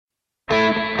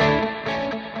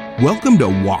Welcome to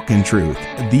Walk in Truth.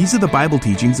 These are the Bible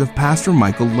teachings of Pastor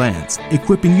Michael Lance,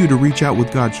 equipping you to reach out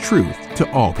with God's truth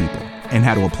to all people and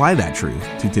how to apply that truth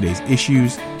to today's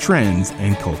issues, trends,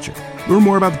 and culture. Learn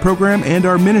more about the program and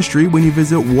our ministry when you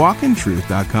visit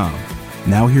walkintruth.com.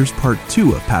 Now here's part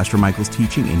 2 of Pastor Michael's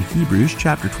teaching in Hebrews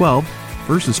chapter 12,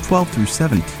 verses 12 through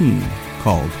 17,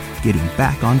 called Getting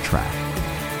Back on Track.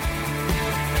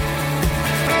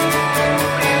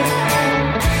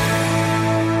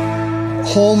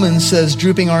 Holman says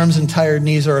drooping arms and tired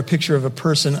knees are a picture of a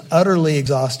person utterly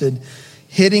exhausted,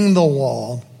 hitting the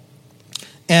wall.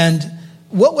 And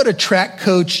what would a track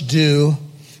coach do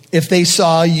if they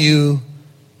saw you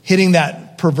hitting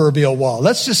that proverbial wall?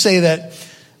 Let's just say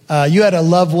that you had a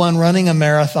loved one running a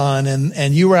marathon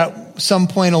and you were at some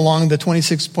point along the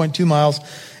 26.2 miles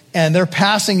and they're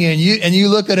passing you and you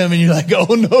look at them and you're like,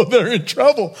 oh no, they're in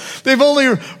trouble. They've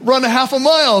only run a half a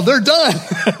mile. They're done,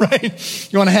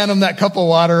 right? You want to hand them that cup of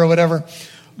water or whatever.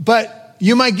 But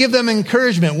you might give them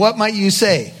encouragement. What might you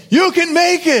say? You can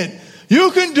make it.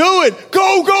 You can do it.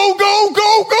 Go, go, go,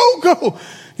 go, go, go.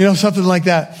 You know, something like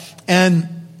that. And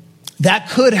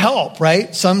that could help,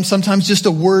 right? Sometimes just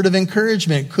a word of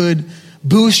encouragement could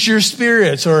boost your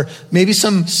spirits, or maybe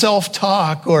some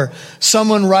self-talk, or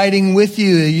someone riding with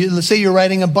you. Let's say you're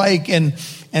riding a bike and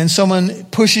someone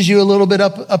pushes you a little bit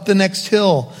up the next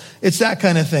hill. It's that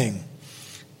kind of thing.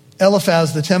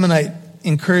 Eliphaz the Temanite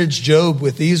encouraged Job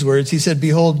with these words. He said,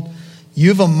 behold,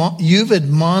 you've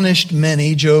admonished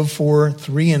many, Job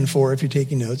 4:3 and 4, if you're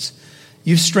taking notes.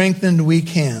 You've strengthened weak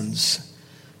hands.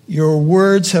 Your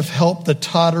words have helped the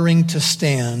tottering to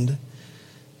stand.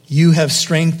 You have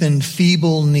strengthened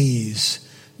feeble knees.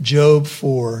 Job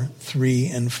 4:3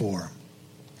 and 4.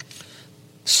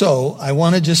 So I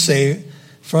want to just say,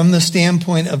 from the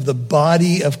standpoint of the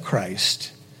body of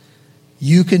Christ,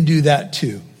 you can do that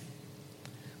too.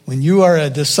 When you are a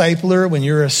discipler, when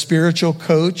you're a spiritual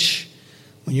coach,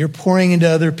 when you're pouring into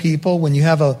other people, when you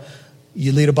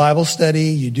lead a Bible study,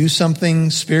 you do something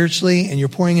spiritually and you're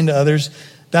pouring into others,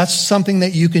 that's something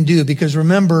that you can do. Because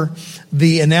remember,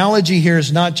 the analogy here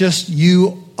is not just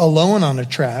you alone on a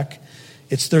track.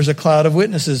 There's a cloud of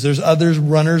witnesses. There's other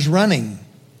runners running.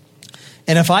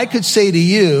 And if I could say to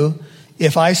you,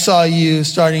 if I saw you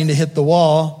starting to hit the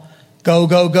wall, go,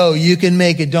 go, go. You can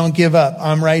make it. Don't give up.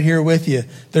 I'm right here with you.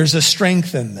 There's a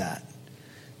strength in that.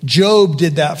 Job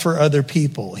did that for other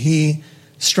people. He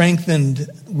strengthened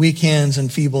weak hands and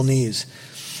feeble knees.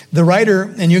 The writer,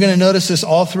 and you're going to notice this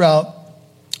all throughout,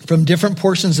 from different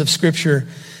portions of Scripture,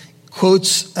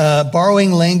 quotes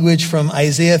borrowing language from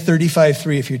Isaiah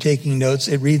 35:3. If you're taking notes,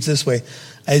 it reads this way.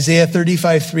 Isaiah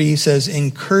 35:3 says,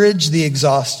 encourage the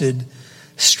exhausted,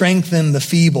 strengthen the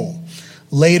feeble.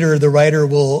 Later, the writer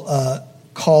will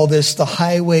call this the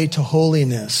highway to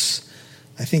holiness.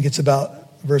 I think it's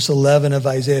about verse 11 of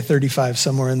Isaiah 35,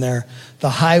 somewhere in there.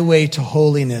 The highway to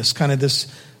holiness, kind of this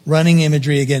running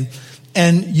imagery again.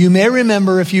 And you may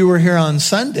remember, if you were here on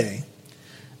Sunday,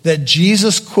 that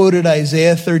Jesus quoted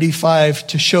Isaiah 35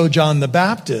 to show John the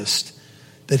Baptist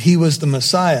that he was the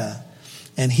Messiah.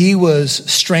 And he was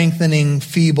strengthening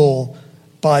feeble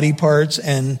body parts,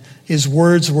 and his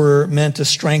words were meant to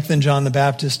strengthen John the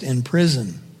Baptist in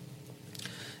prison.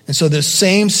 And so this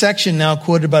same section now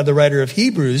quoted by the writer of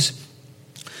Hebrews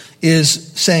is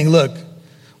saying, look,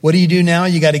 what do you do now?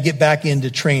 You got to get back into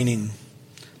training.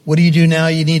 What do you do now?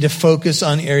 You need to focus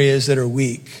on areas that are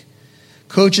weak.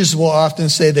 Coaches will often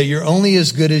say that you're only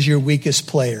as good as your weakest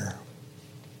player.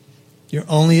 You're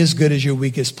only as good as your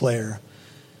weakest player.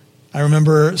 I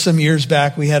remember some years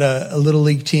back, we had a little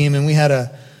league team, and we had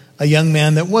a young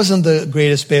man that wasn't the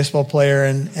greatest baseball player,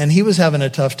 and he was having a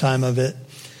tough time of it.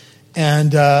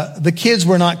 And the kids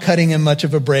were not cutting him much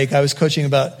of a break. I was coaching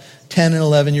about 10 and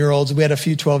 11-year-olds. We had a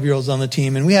few 12-year-olds on the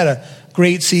team, and we had a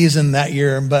great season that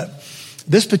year. But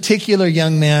this particular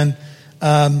young man,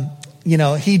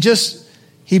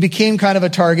 he became kind of a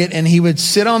target, and he would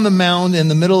sit on the mound in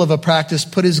the middle of a practice,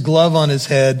 put his glove on his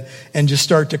head, and just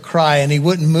start to cry, and he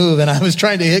wouldn't move. And I was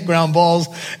trying to hit ground balls,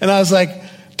 and I was like,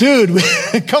 dude,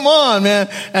 come on, man.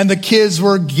 And the kids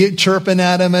were chirping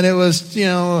at him, and it was,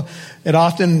 it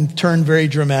often turned very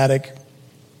dramatic.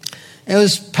 It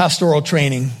was pastoral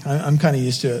training. I'm kind of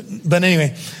used to it. But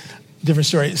anyway, different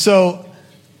story. So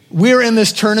we were in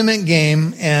this tournament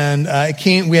game, and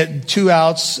we had 2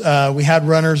 outs. We had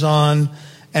runners on.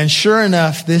 And sure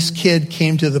enough, this kid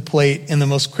came to the plate in the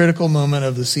most critical moment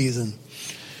of the season.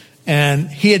 And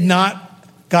he had not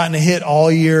gotten a hit all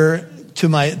year, to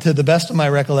the best of my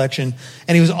recollection.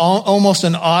 And he was almost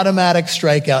an automatic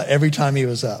strikeout every time he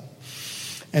was up.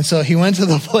 And so he went to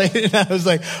the plate, and I was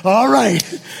like, all right,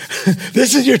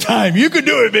 this is your time. You can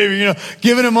do it, baby.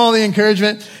 Giving him all the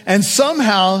encouragement. And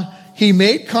somehow he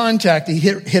made contact. He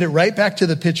hit it right back to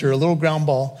the pitcher, a little ground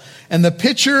ball. And the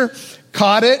pitcher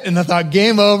caught it, and I thought,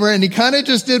 game over. And he kind of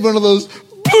just did one of those,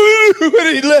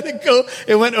 and he let it go.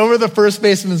 It went over the first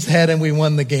baseman's head, and we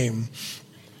won the game.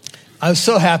 I was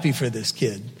so happy for this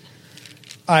kid.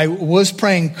 I was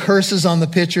praying curses on the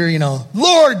pitcher,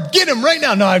 Lord, get him right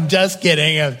now. No, I'm just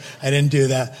kidding. I didn't do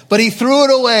that. But he threw it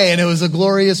away, and it was a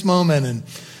glorious moment.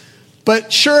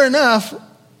 But sure enough,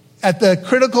 at the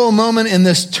critical moment in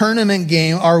this tournament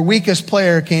game, our weakest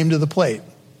player came to the plate.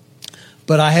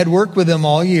 But I had worked with him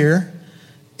all year,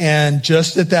 and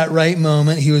just at that right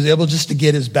moment, he was able just to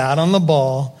get his bat on the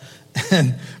ball,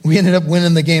 and we ended up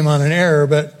winning the game on an error,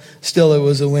 but still it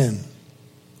was a win.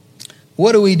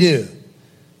 What do we do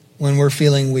when we're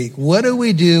feeling weak? What do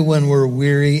we do when we're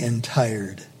weary and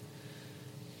tired?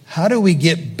 How do we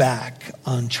get back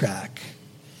on track?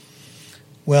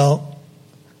 Well,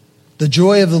 the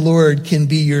joy of the Lord can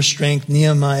be your strength.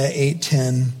 Nehemiah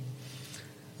 8:10.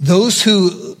 Those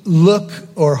who look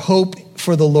or hope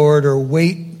for the Lord or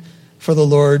wait for the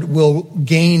Lord will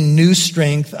gain new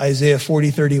strength. Isaiah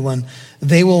 40:31.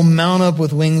 They will mount up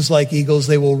with wings like eagles.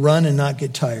 They will run and not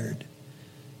get tired.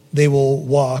 They will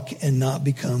walk and not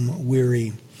become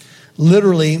weary.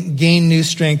 Literally, gain new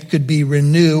strength could be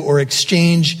renew or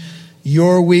exchange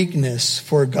your weakness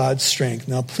for God's strength.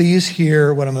 Now, please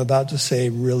hear what I'm about to say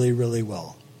really, really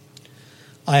well.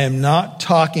 I am not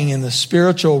talking in the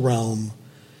spiritual realm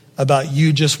about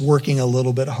you just working a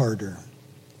little bit harder,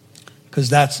 because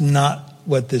that's not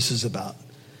what this is about.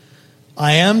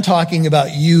 I am talking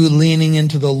about you leaning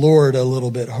into the Lord a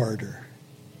little bit harder.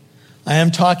 I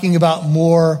am talking about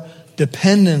more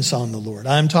dependence on the Lord.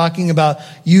 I'm talking about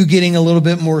you getting a little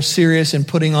bit more serious and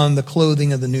putting on the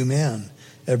clothing of the new man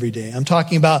every day. I'm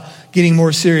talking about getting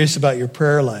more serious about your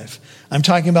prayer life. I'm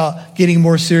talking about getting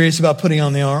more serious about putting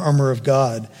on the armor of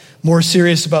God, more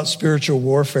serious about spiritual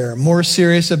warfare, more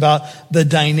serious about the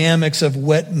dynamics of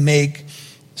what make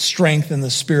strength in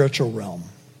the spiritual realm.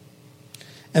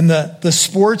 And the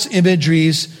sports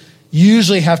imageries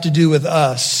usually have to do with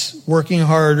us working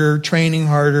harder, training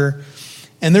harder,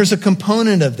 and there's a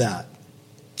component of that.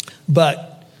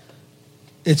 But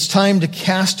it's time to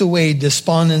cast away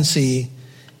despondency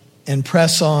and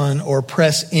press on or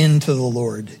press into the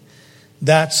Lord.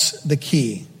 That's the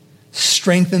key.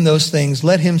 Strengthen those things.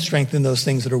 Let him strengthen those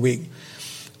things that are weak.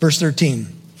 Verse 13.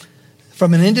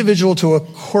 From an individual to a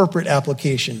corporate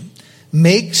application.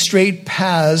 Make straight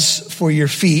paths for your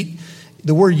feet.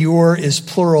 The word your is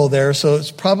plural there, so it's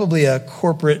probably a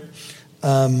corporate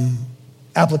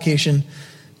application.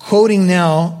 Quoting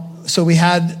now, so we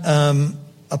had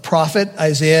a prophet,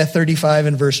 Isaiah 35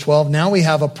 and verse 12. Now we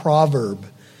have a proverb.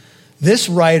 This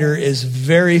writer is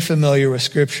very familiar with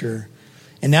Scripture.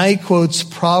 And now he quotes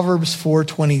Proverbs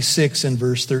 4:26 and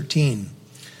verse 13.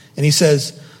 And he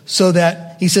says,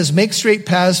 make straight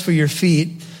paths for your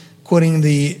feet, quoting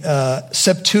the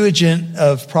Septuagint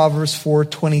of Proverbs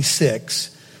 4:26,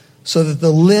 so that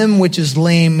the limb which is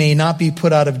lame may not be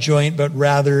put out of joint, but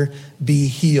rather be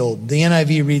healed. The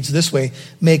NIV reads this way: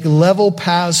 make level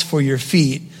paths for your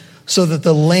feet, so that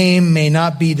the lame may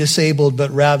not be disabled,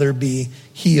 but rather be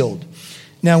healed.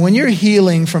 Now, when you're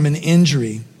healing from an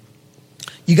injury,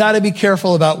 you got to be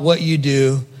careful about what you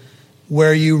do,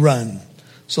 where you run.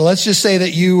 So let's just say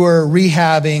that you were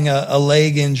rehabbing a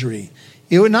leg injury.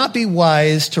 It would not be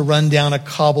wise to run down a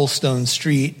cobblestone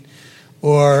street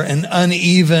or an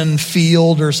uneven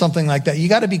field or something like that. You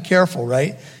got to be careful,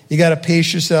 right? You got to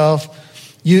pace yourself.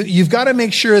 You've got to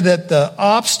make sure that the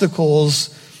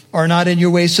obstacles are not in your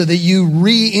way so that you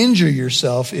re-injure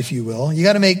yourself, if you will. You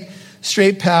got to make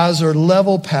straight paths or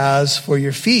level paths for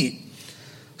your feet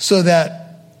so that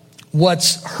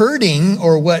what's hurting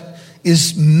or what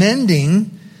is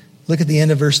mending, look at the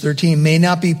end of verse 13, may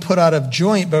not be put out of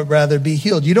joint, but rather be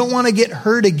healed. You don't want to get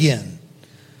hurt again.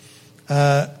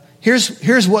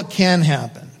 Here's what can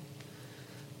happen.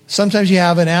 Sometimes you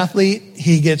have an athlete,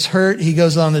 he gets hurt, he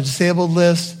goes on the disabled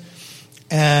list,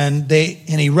 and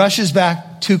he rushes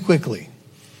back too quickly,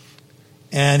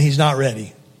 and he's not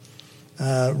ready.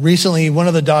 Recently, one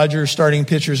of the Dodgers starting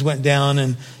pitchers went down,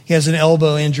 and he has an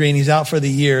elbow injury, and he's out for the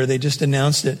year. They just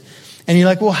announced it. And you're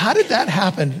like, well, how did that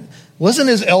happen? Wasn't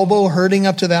his elbow hurting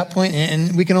up to that point?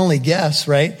 And we can only guess,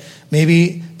 right?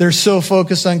 Maybe they're so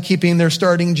focused on keeping their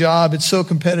starting job. It's so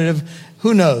competitive.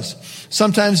 Who knows?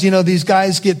 Sometimes, these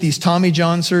guys get these Tommy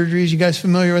John surgeries. You guys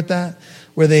familiar with that?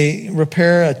 Where they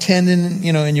repair a tendon,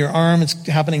 in your arm. It's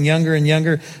happening younger and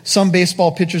younger. Some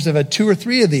baseball pitchers have had 2 or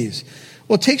 3 of these.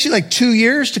 Well, it takes you like 2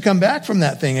 years to come back from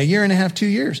that thing, 1.5 years, 2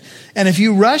 years. And if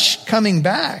you rush coming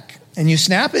back and you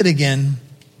snap it again,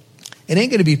 it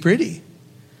ain't going to be pretty.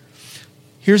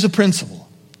 Here's a principle.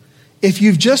 If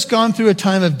you've just gone through a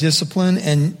time of discipline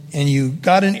and you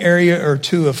got an area or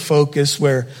two of focus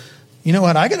where, you know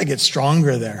what, I got to get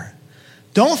stronger there.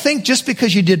 Don't think just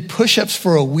because you did push-ups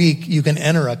for a week, you can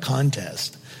enter a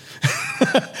contest.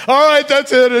 All right,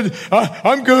 that's it.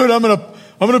 I'm good. I'm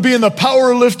going to be in the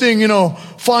powerlifting,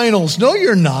 finals. No,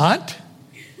 you're not.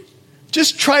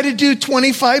 Just try to do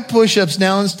 25 push-ups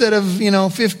now instead of,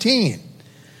 15.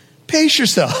 Pace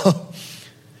yourself.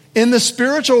 In the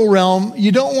spiritual realm,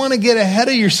 you don't want to get ahead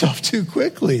of yourself too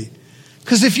quickly.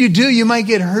 Because if you do, you might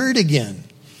get hurt again.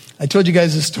 I told you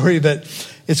guys this story, but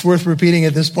it's worth repeating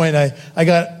at this point. I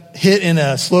got hit in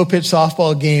a slow-pitch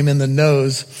softball game in the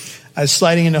nose. I was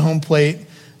sliding into home plate.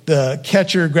 The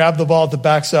catcher grabbed the ball at the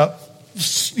backstop,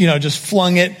 just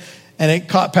flung it, and it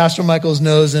caught Pastor Michael's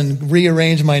nose and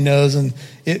rearranged my nose. And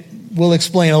it will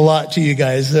explain a lot to you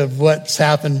guys of what's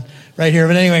happened right here.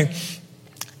 But anyway,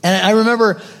 and I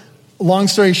remember, long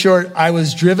story short, I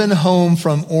was driven home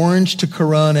from Orange to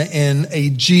Corona in a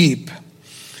Jeep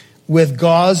with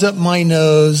gauze up my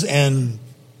nose and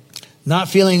not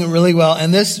feeling really well.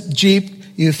 And this Jeep,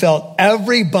 you felt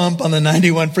every bump on the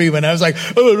 91 freeway. And I was like,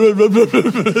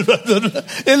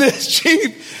 in this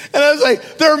Jeep. And I was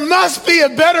like, there must be a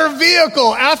better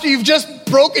vehicle after you've just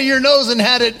broken your nose and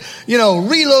had it,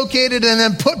 relocated and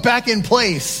then put back in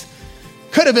place.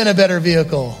 Could have been a better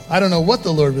vehicle. I don't know what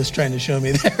the Lord was trying to show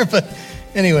me there. But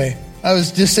anyway, I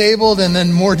was disabled and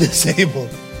then more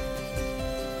disabled.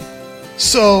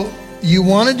 So you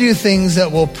want to do things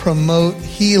that will promote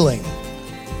healing.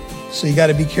 So you got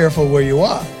to be careful where you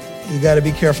walk. You got to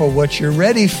be careful what you're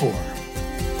ready for.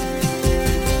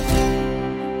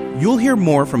 You'll hear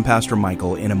more from Pastor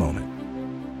Michael in a moment.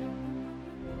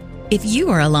 If you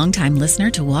are a longtime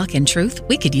listener to Walk in Truth,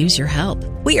 we could use your help.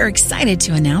 We are excited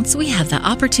to announce we have the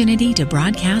opportunity to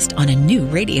broadcast on a new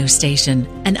radio station,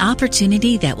 an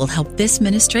opportunity that will help this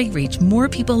ministry reach more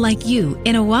people like you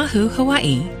in Oahu,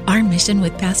 Hawaii. Our mission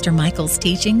with Pastor Michael's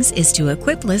teachings is to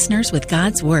equip listeners with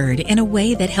God's Word in a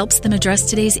way that helps them address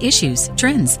today's issues,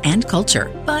 trends, and culture.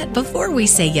 But before we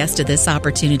say yes to this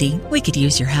opportunity, we could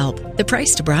use your help. The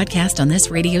price to broadcast on this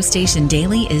radio station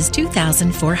daily is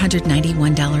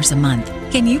 $2,491 a month.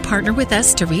 Can you partner with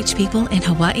us to reach people in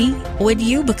Hawaii? Would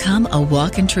you become a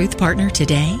Walk in Truth partner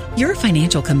today? Your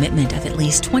financial commitment of at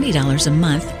least $20 a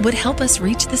month would help us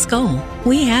reach this goal.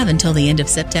 We have until the end of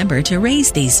September to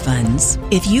raise these funds.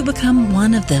 If you become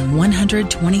one of the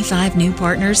 125 new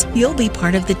partners, you'll be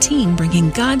part of the team bringing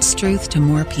God's truth to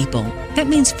more people. That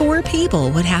means 4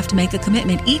 people would have to make a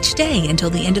commitment each day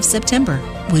until the end of September.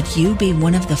 Would you be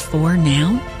one of the 4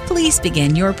 now? Please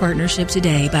begin your partnership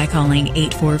today by calling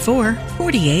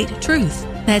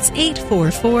 844-48-TRUTH. That's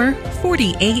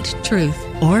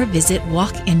 844-48-TRUTH. Or visit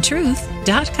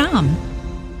walkintruth.com.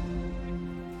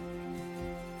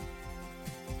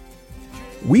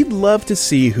 We'd love to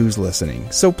see who's listening,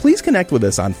 so please connect with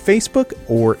us on Facebook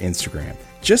or Instagram.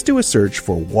 Just do a search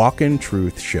for Walk in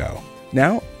Truth Show.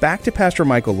 Now, back to Pastor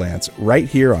Michael Lantz right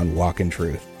here on Walk in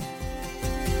Truth.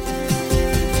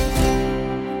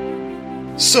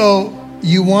 So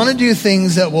you want to do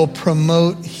things that will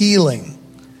promote healing.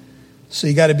 So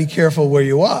you got to be careful where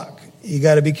you walk. You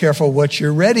got to be careful what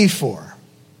you're ready for.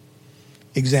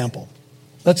 Example.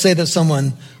 Let's say that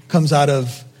someone comes out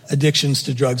of addictions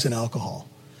to drugs and alcohol.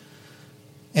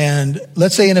 And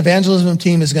let's say an evangelism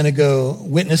team is going to go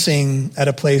witnessing at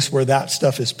a place where that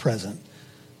stuff is present.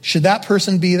 Should that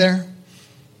person be there?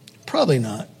 Probably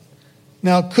not.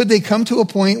 Now, could they come to a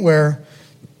point where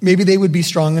maybe they would be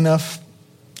strong enough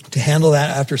to handle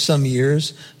that after some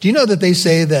years? Do you know that they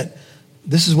say that,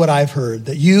 this is what I've heard,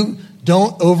 that you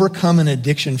don't overcome an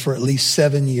addiction for at least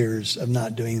 7 years of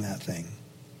not doing that thing?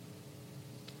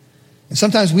 And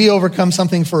sometimes we overcome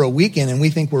something for a weekend and we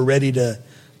think we're ready to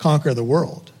conquer the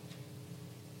world.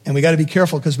 And we got to be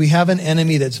careful because we have an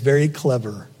enemy that's very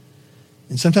clever.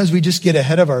 And sometimes we just get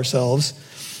ahead of ourselves.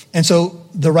 And so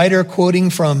the writer, quoting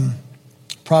from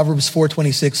Proverbs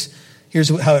 4:26, here's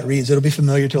how it reads. It'll be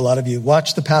familiar to a lot of you.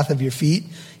 Watch the path of your feet.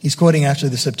 He's quoting actually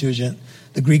the Septuagint,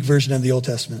 the Greek version of the Old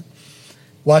Testament.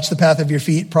 Watch the path of your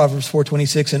feet, Proverbs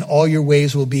 4:26, and all your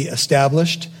ways will be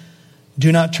established.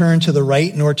 Do not turn to the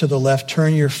right nor to the left.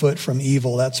 Turn your foot from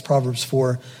evil. That's Proverbs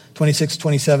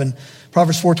 4:26-27.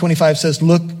 Proverbs 4:25 says,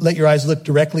 let your eyes look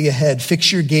directly ahead.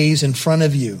 Fix your gaze in front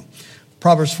of you.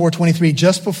 Proverbs 4:23,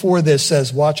 just before this,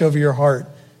 says, watch over your heart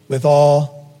with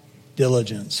all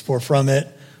diligence, for from it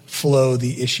flow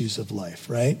the issues of life,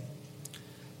 right?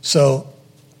 So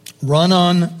Run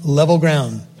on level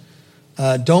ground.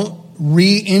 Don't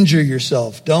re-injure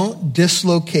yourself. Don't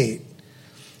dislocate.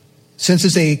 Since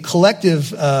it's a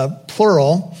collective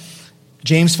plural,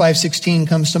 James 5:16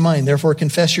 comes to mind. Therefore,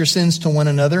 confess your sins to one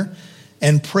another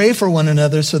and pray for one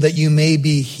another so that you may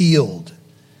be healed.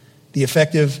 The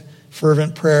effective,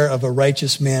 fervent prayer of a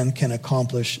righteous man can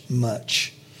accomplish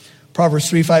much. Proverbs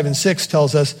 3, 5, and 6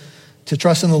 tells us to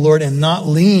trust in the Lord and not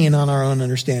lean on our own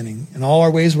understanding. In all our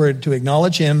ways, we're to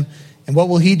acknowledge him. And what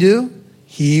will he do?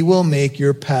 He will make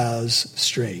your paths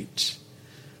straight.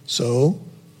 So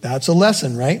that's a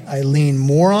lesson, right? I lean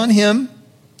more on him.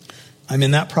 I'm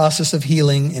in that process of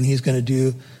healing, and he's going to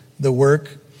do the work,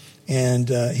 and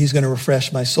he's going to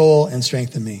refresh my soul and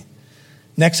strengthen me.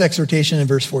 Next exhortation in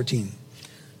verse 14.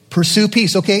 Pursue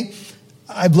peace. Okay,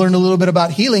 I've learned a little bit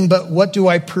about healing, but what do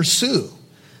I pursue?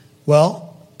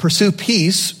 Well, pursue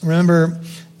peace. Remember,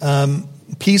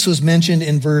 peace was mentioned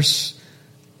in verse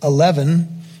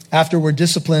 11. After we're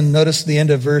disciplined, notice the end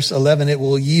of verse 11, it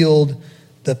will yield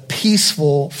the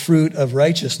peaceful fruit of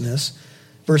righteousness.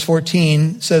 Verse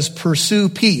 14 says, pursue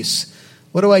peace.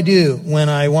 What do I do when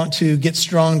I want to get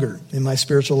stronger in my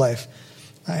spiritual life?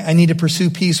 I need to pursue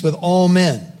peace with all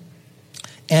men.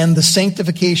 And the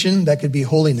sanctification, that could be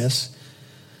holiness,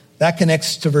 that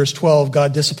connects to verse 12.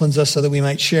 God disciplines us so that we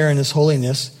might share in his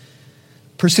holiness.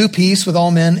 Pursue peace with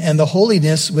all men and the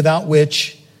holiness without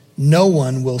which no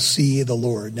one will see the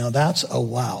Lord. Now that's a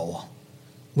wow.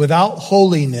 Without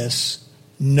holiness,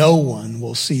 no one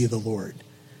will see the Lord.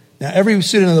 Now every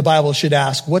student of the Bible should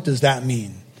ask, what does that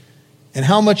mean? And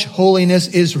how much holiness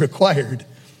is required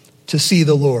to see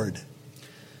the Lord?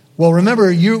 Well,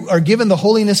 remember, you are given the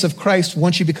holiness of Christ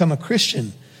once you become a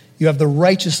Christian. You have the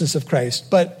righteousness of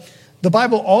Christ. But the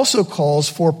Bible also calls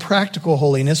for practical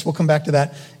holiness. We'll come back to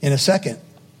that in a second.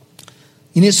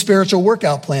 You need a spiritual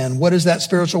workout plan. What is that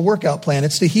spiritual workout plan?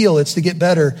 It's to heal. It's to get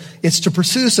better. It's to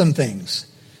pursue some things.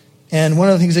 And one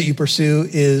of the things that you pursue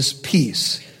is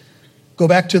peace. Go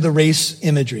back to the race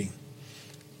imagery.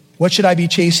 What should I be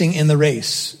chasing in the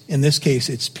race? In this case,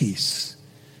 it's peace.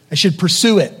 I should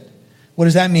pursue it. What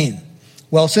does that mean?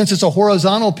 Well, since it's a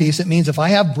horizontal piece, it means if I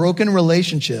have broken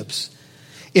relationships,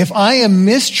 if I am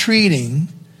mistreating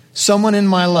someone in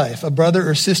my life, a brother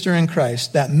or sister in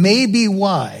Christ, that may be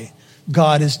why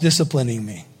God is disciplining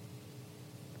me.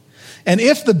 And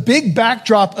if the big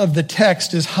backdrop of the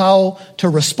text is how to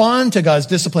respond to God's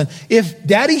discipline, if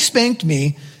daddy spanked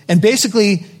me and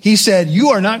basically he said, you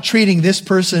are not treating this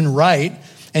person right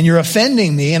and you're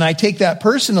offending me and I take that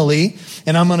personally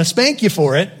and I'm going to spank you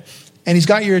for it, and he's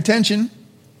got your attention,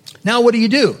 now what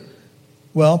do?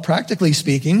 Well, practically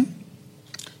speaking,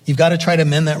 you've got to try to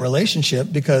mend that relationship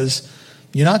because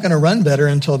you're not going to run better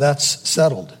until that's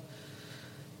settled.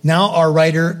 Now our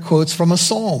writer quotes from a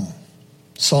psalm,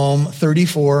 Psalm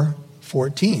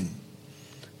 34:14.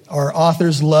 Our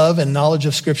author's love and knowledge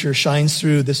of Scripture shines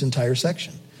through this entire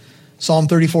section. Psalm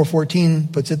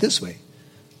 34:14 puts it this way: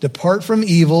 depart from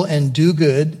evil and do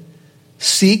good,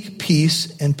 seek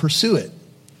peace and pursue it.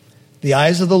 The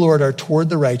eyes of the Lord are toward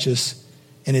the righteous,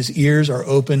 and his ears are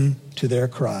open to their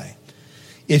cry.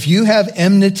 If you have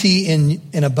enmity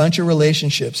in a bunch of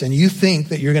relationships and you think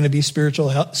that you're going to be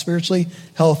spiritually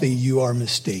healthy, you are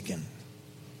mistaken.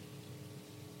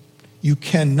 You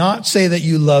cannot say that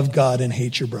you love God and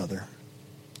hate your brother.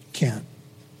 Can't.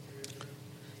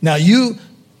 Now, you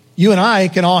and I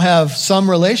can all have some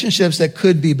relationships that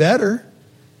could be better.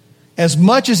 As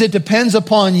much as it depends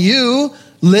upon you,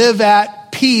 live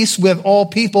at peace with all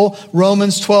people.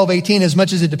 Romans 12:18, as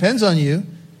much as it depends on you.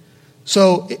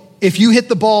 So if you hit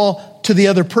the ball to the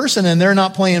other person and they're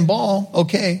not playing ball,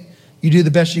 okay, you do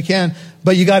the best you can,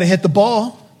 but you got to hit the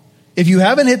ball. If you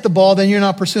haven't hit the ball, then you're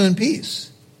not pursuing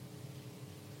peace.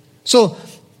 So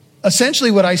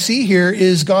essentially what I see here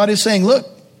is God is saying, look,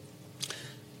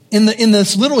 in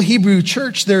this little Hebrew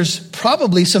church, there's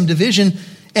probably some division,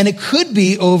 and it could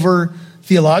be over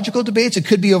theological debates. It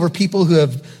could be over people who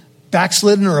have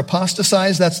backslidden or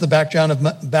apostatized. That's the background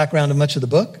of much of the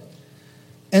book.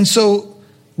 And so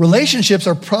relationships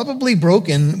are probably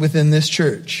broken within this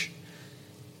church.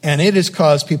 And it has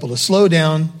caused people to slow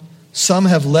down. Some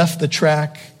have left the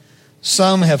track.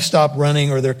 Some have stopped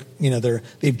running, or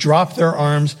they've dropped their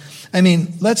arms. I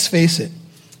mean, let's face it.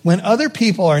 When other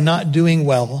people are not doing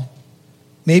well,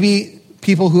 maybe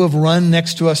people who have run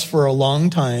next to us for a long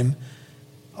time,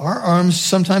 our arms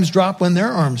sometimes drop when their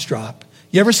arms drop.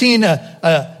 You ever seen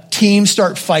a team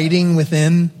start fighting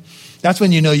within? That's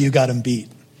when you know you got them beat.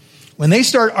 When they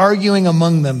start arguing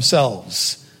among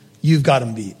themselves, you've got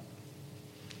them beat.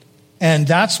 And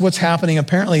that's what's happening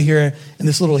apparently here in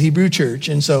this little Hebrew church.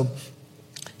 And so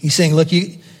he's saying, look,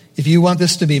 if you want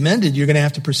this to be mended, you're going to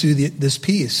have to pursue this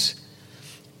peace.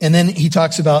 And then he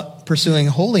talks about pursuing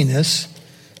holiness.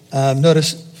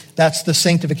 Notice that's the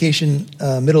sanctification,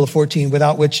 middle of 14,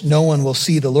 without which no one will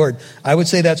see the Lord. I would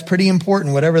say that's pretty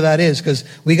important, whatever that is, because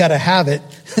we got to have it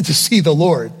to see the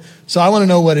Lord. So I want to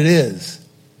know what it is.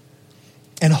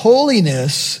 And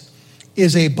holiness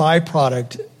is a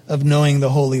byproduct of knowing the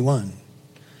Holy One.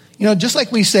 You know, just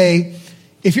like we say,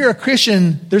 if you're a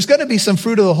Christian, there's going to be some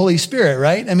fruit of the Holy Spirit,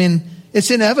 right? I mean,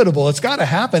 it's inevitable. It's got to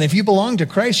happen. If you belong to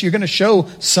Christ, you're going to show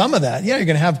some of that. Yeah, you're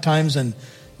going to have times and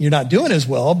you're not doing as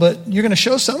well, but you're going to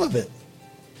show some of it.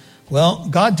 Well,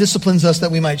 God disciplines us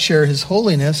that we might share his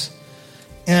holiness,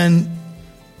 and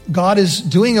God is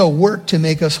doing a work to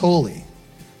make us holy.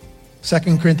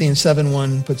 2 Corinthians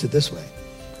 7:1 puts it this way.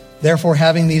 Therefore,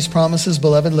 having these promises,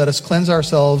 beloved, let us cleanse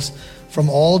ourselves from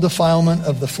all defilement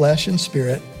of the flesh and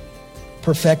spirit,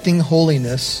 perfecting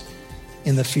holiness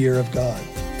in the fear of God.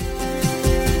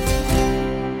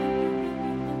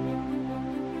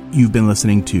 You've been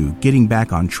listening to Getting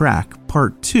Back on Track,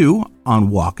 Part 2 on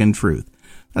Walk in Truth.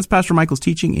 That's Pastor Michael's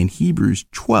teaching in Hebrews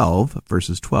 12,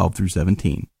 verses 12 through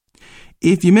 17.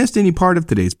 If you missed any part of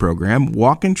today's program,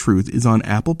 Walk in Truth is on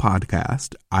Apple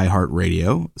Podcast,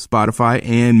 iHeartRadio, Spotify,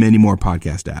 and many more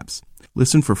podcast apps.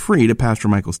 Listen for free to Pastor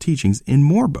Michael's teachings in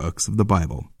more books of the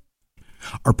Bible.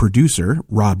 Our producer,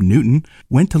 Rob Newton,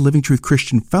 went to Living Truth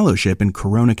Christian Fellowship in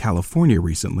Corona, California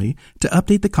recently to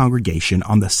update the congregation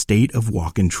on the state of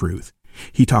Walk in Truth.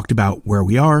 He talked about where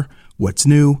we are, what's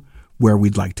new, where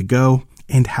we'd like to go,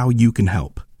 and how you can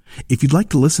help. If you'd like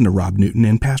to listen to Rob Newton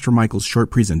and Pastor Michael's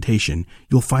short presentation,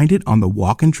 you'll find it on the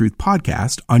Walk in Truth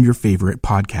podcast on your favorite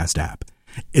podcast app.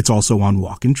 It's also on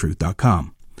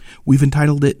walkintruth.com. We've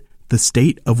entitled it The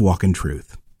State of Walk in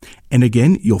Truth. And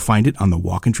again, you'll find it on the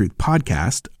Walk in Truth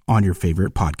podcast on your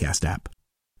favorite podcast app.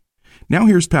 Now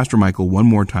here's Pastor Michael one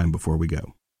more time before we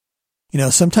go. You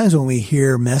know, sometimes when we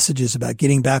hear messages about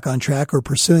getting back on track or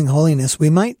pursuing holiness, we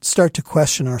might start to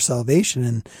question our salvation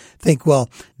and think, well,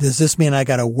 does this mean I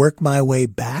got to work my way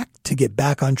back? To get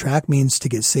back on track means to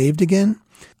get saved again?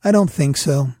 I don't think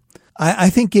so. I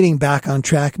think getting back on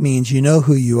track means you know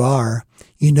who you are,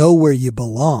 you know where you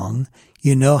belong,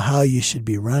 you know how you should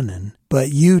be running,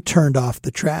 but you turned off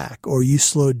the track, or you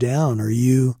slowed down, or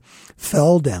you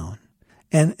fell down.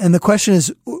 And the question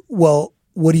is, well,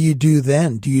 what do you do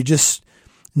then? Do you just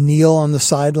kneel on the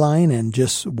sideline and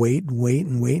just wait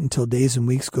until days and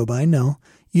weeks go by? No.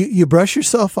 You brush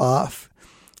yourself off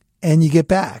and you get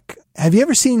back. Have you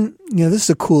ever seen, this is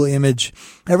a cool image.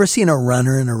 Ever seen a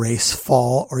runner in a race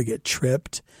fall or get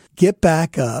tripped? Get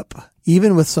back up,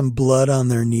 even with some blood on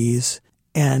their knees,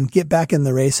 and get back in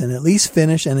the race and at least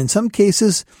finish. And in some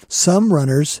cases, some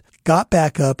runners got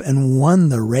back up and won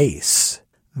the race.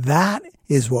 That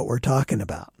is what we're talking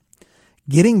about.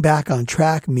 Getting back on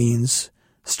track means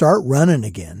start running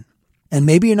again. And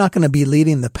maybe you're not going to be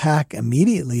leading the pack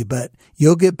immediately, but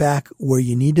you'll get back where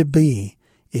you need to be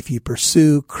if you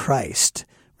pursue Christ.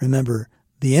 Remember,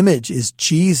 the image is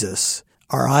Jesus,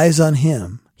 our eyes on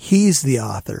him. He's the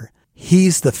author.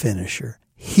 He's the finisher.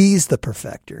 He's the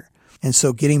perfecter. And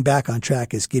so getting back on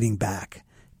track is getting back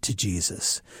to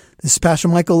Jesus. This is Pastor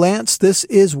Michael Lance. This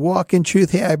is Walk in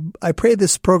Truth. Hey, I pray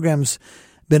this program's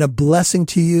been a blessing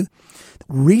to you.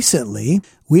 Recently,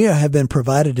 we have been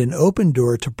provided an open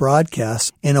door to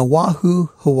broadcast in Oahu,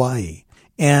 Hawaii.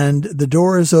 And the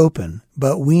door is open,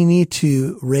 but we need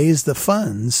to raise the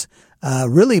funds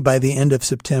really by the end of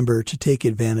September to take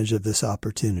advantage of this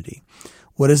opportunity.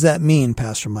 What does that mean,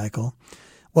 Pastor Michael?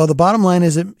 Well, the bottom line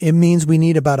is it means we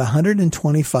need about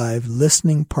 125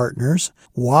 listening partners,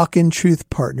 Walk in Truth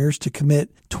partners, to commit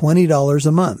 $20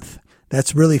 a month.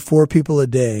 That's really 4 people a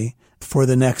day for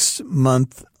the next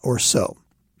month or so.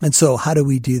 And so how do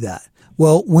we do that?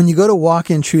 Well, when you go to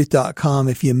walkintruth.com,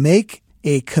 if you make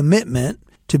a commitment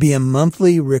to be a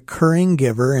monthly recurring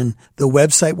giver, and the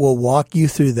website will walk you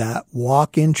through that,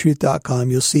 walkintruth.com,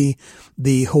 you'll see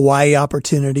the Hawaii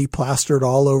opportunity plastered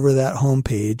all over that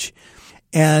homepage.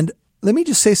 And let me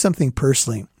just say something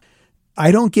personally.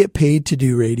 I don't get paid to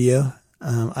do radio.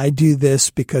 I do this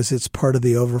because it's part of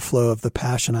the overflow of the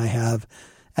passion I have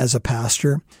as a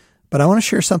pastor. But I want to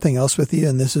share something else with you,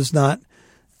 and this is not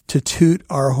to toot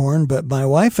our horn, but my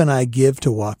wife and I give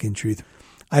to Walk in Truth.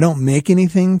 I don't make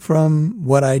anything from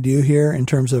what I do here in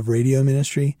terms of radio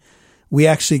ministry. We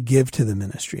actually give to the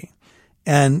ministry.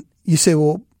 And you say,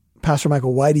 well, Pastor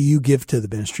Michael, why do you give to the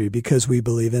ministry? Because we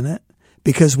believe in it.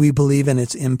 Because we believe in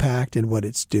its impact and what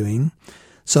it's doing.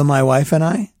 So my wife and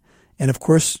I, and of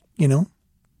course,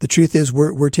 the truth is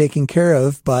we're taken care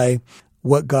of by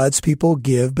what God's people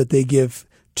give, but they give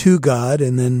to God,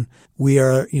 and then we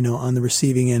are, on the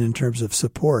receiving end in terms of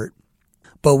support.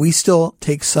 But we still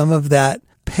take some of that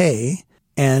pay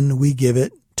and we give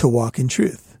it to Walk in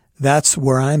Truth. That's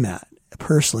where I'm at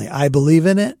personally. I believe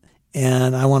in it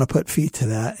and I want to put feet to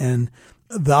that. And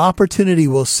the opportunity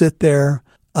will sit there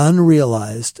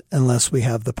unrealized unless we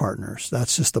have the partners.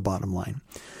 That's just the bottom line.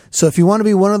 So if you want to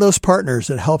be one of those partners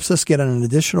that helps us get on an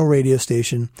additional radio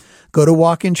station, go to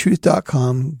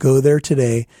walkintruth.com, go there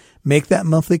today, make that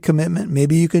monthly commitment.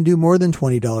 Maybe you can do more than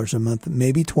 $20 a month.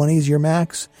 Maybe 20 is your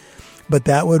max, but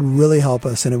that would really help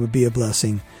us and it would be a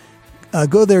blessing.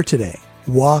 Go there today,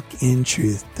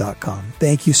 walkintruth.com.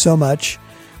 Thank you so much.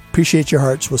 Appreciate your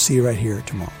hearts. We'll see you right here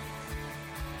tomorrow.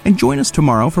 And join us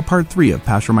tomorrow for part 3 of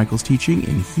Pastor Michael's teaching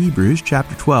in Hebrews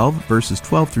chapter 12, verses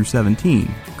 12 through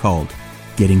 17, called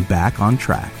Getting Back on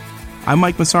Track. I'm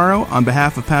Mike Massaro. On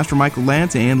behalf of Pastor Michael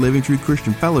Lantz and Living Truth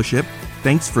Christian Fellowship,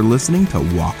 thanks for listening to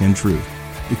Walk in Truth,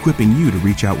 equipping you to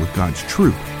reach out with God's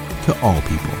truth to all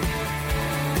people.